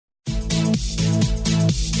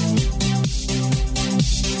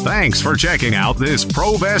Thanks for checking out this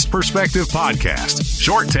Provest Perspective podcast.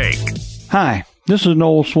 Short Take. Hi, this is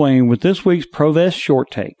Noel Swain with this week's Provest Short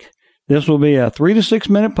Take. This will be a 3 to 6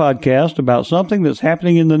 minute podcast about something that's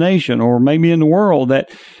happening in the nation or maybe in the world that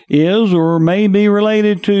is or may be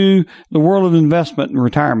related to the world of investment and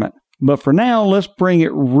retirement. But for now, let's bring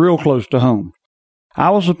it real close to home. I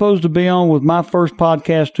was supposed to be on with my first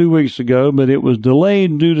podcast 2 weeks ago, but it was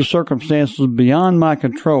delayed due to circumstances beyond my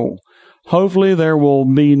control. Hopefully there will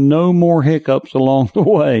be no more hiccups along the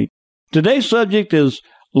way. Today's subject is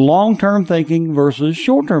long-term thinking versus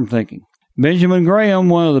short-term thinking. Benjamin Graham,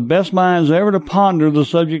 one of the best minds ever to ponder the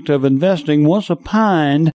subject of investing, once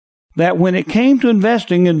opined that when it came to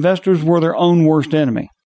investing, investors were their own worst enemy.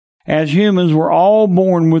 As humans, we're all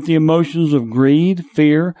born with the emotions of greed,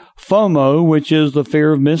 fear, FOMO, which is the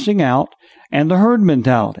fear of missing out, and the herd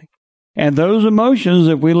mentality. And those emotions,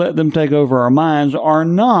 if we let them take over our minds, are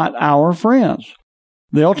not our friends.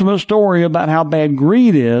 The ultimate story about how bad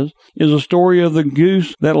greed is a story of the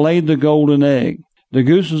goose that laid the golden egg. The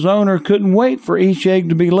goose's owner couldn't wait for each egg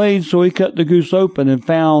to be laid, so he cut the goose open and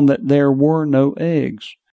found that there were no eggs.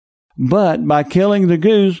 But by killing the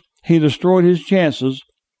goose, he destroyed his chances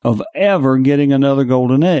of ever getting another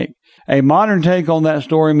golden egg. A modern take on that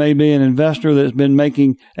story may be an investor that's been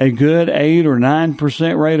making a good 8 or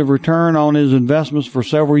 9% rate of return on his investments for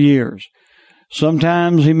several years.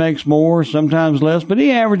 Sometimes he makes more, sometimes less, but he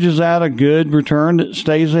averages out a good return that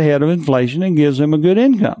stays ahead of inflation and gives him a good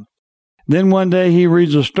income. Then one day he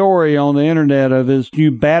reads a story on the internet of his new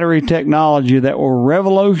battery technology that will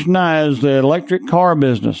revolutionize the electric car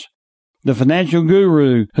business. The financial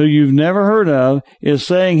guru, who you've never heard of, is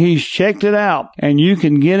saying he's checked it out and you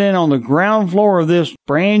can get in on the ground floor of this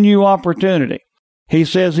brand new opportunity. He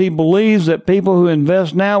says he believes that people who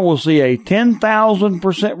invest now will see a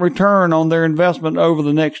 10,000% return on their investment over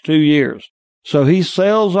the next 2 years. So he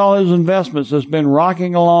sells all his investments that's been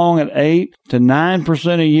rocking along at 8 to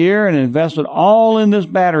 9% a year and invested all in this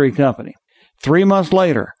battery company. 3 months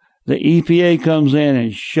later, the EPA comes in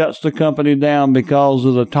and shuts the company down because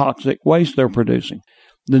of the toxic waste they're producing.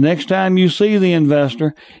 The next time you see the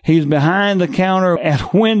investor, he's behind the counter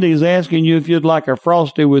at Wendy's asking you if you'd like a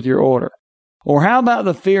Frosty with your order. Or how about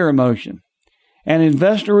the fear emotion? An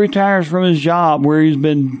investor retires from his job where he's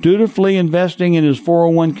been dutifully investing in his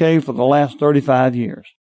 401k for the last 35 years.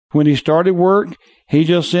 When he started work, he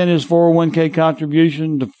just sent his 401k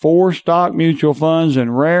contribution to 4 stock mutual funds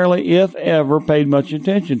and rarely, if ever, paid much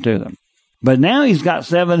attention to them. But now he's got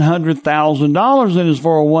 $700,000 in his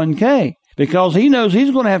 401k. Because he knows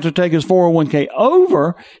he's going to have to take his 401k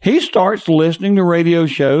over, he starts listening to radio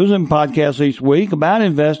shows and podcasts each week about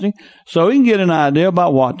investing so he can get an idea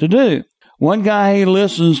about what to do. One guy he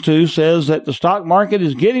listens to says that the stock market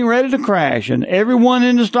is getting ready to crash and everyone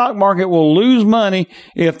in the stock market will lose money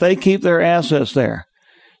if they keep their assets there.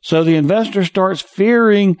 So the investor starts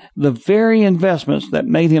fearing the very investments that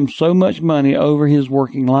made him so much money over his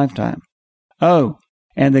working lifetime. Oh,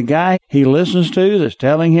 and the guy he listens to that's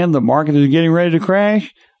telling him the market is getting ready to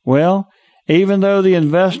crash, well, even though the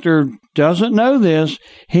investor doesn't know this,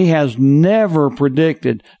 he has never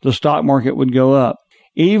predicted the stock market would go up.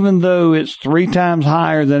 Even though it's 3 times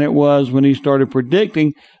higher than it was when he started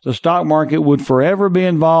predicting the stock market would forever be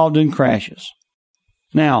involved in crashes.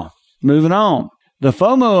 Now, moving on. The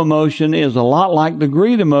FOMO emotion is a lot like the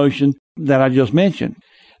greed emotion that I just mentioned.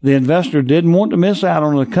 The investor didn't want to miss out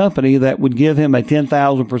on a company that would give him a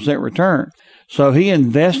 10,000% return, so he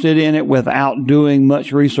invested in it without doing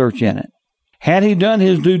much research in it. Had he done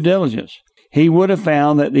his due diligence, he would have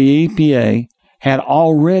found that the EPA had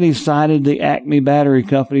already cited the Acme Battery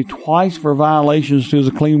Company twice for violations to the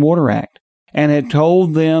Clean Water Act and had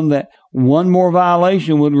told them that one more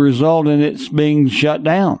violation would result in its being shut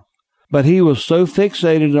down. But he was so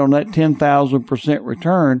fixated on that 10,000%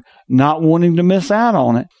 return, not wanting to miss out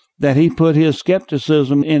on it, that he put his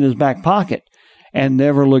skepticism in his back pocket and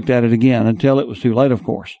never looked at it again until it was too late, of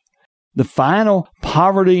course. The final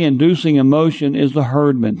poverty-inducing emotion is the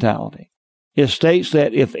herd mentality. It states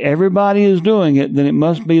that if everybody is doing it, then it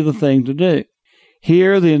must be the thing to do.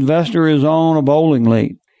 Here, the investor is on a bowling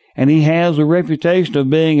league, and he has a reputation of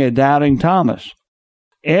being a doubting Thomas.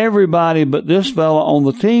 Everybody but this fellow on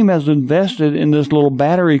the team has invested in this little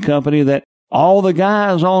battery company that all the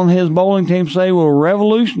guys on his bowling team say will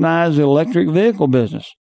revolutionize the electric vehicle business.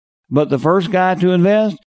 But the first guy to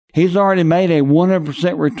invest, he's already made a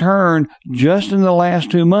 100% return just in the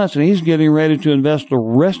last 2 months, and he's getting ready to invest the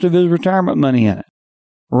rest of his retirement money in it.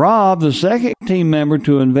 Rob, the second team member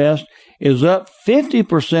to invest, is up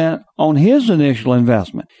 50% on his initial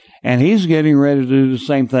investment, and he's getting ready to do the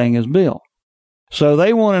same thing as Bill. So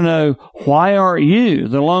they want to know, why aren't you,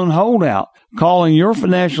 the lone holdout, calling your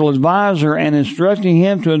financial advisor and instructing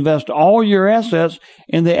him to invest all your assets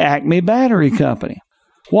in the Acme Battery Company?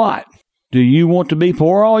 What? Do you want to be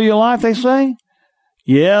poor all your life, they say?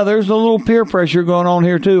 Yeah, there's a little peer pressure going on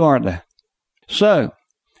here too, aren't there? So,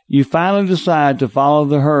 you finally decide to follow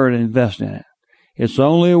the herd and invest in it. It's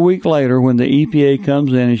only a week later when the EPA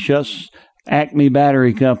comes in and shuts Acme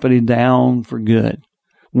Battery Company down for good.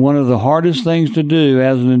 One of the hardest things to do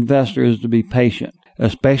as an investor is to be patient,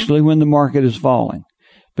 especially when the market is falling.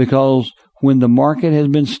 Because when the market has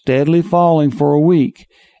been steadily falling for a week,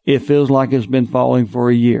 it feels like it's been falling for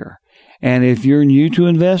a year. And if you're new to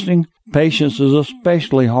investing, patience is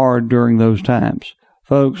especially hard during those times.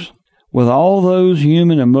 Folks, with all those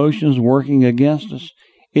human emotions working against us,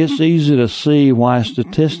 it's easy to see why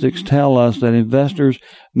statistics tell us that investors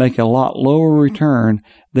make a lot lower return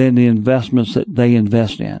than the investments that they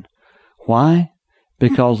invest in. Why?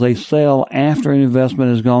 Because they sell after an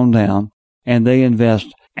investment has gone down, and they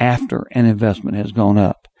invest after an investment has gone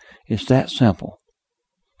up. It's that simple.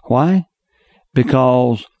 Why?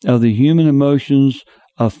 Because of the human emotions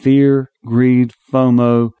of fear, greed,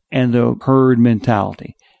 FOMO, and the herd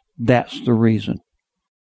mentality. That's the reason.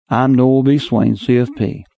 I'm Noel B. Swain,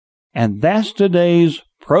 CFP, and that's today's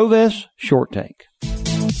Provest Short Take.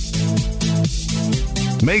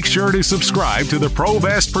 Make sure to subscribe to the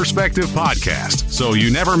Provest Perspective Podcast so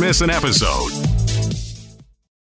you never miss an episode.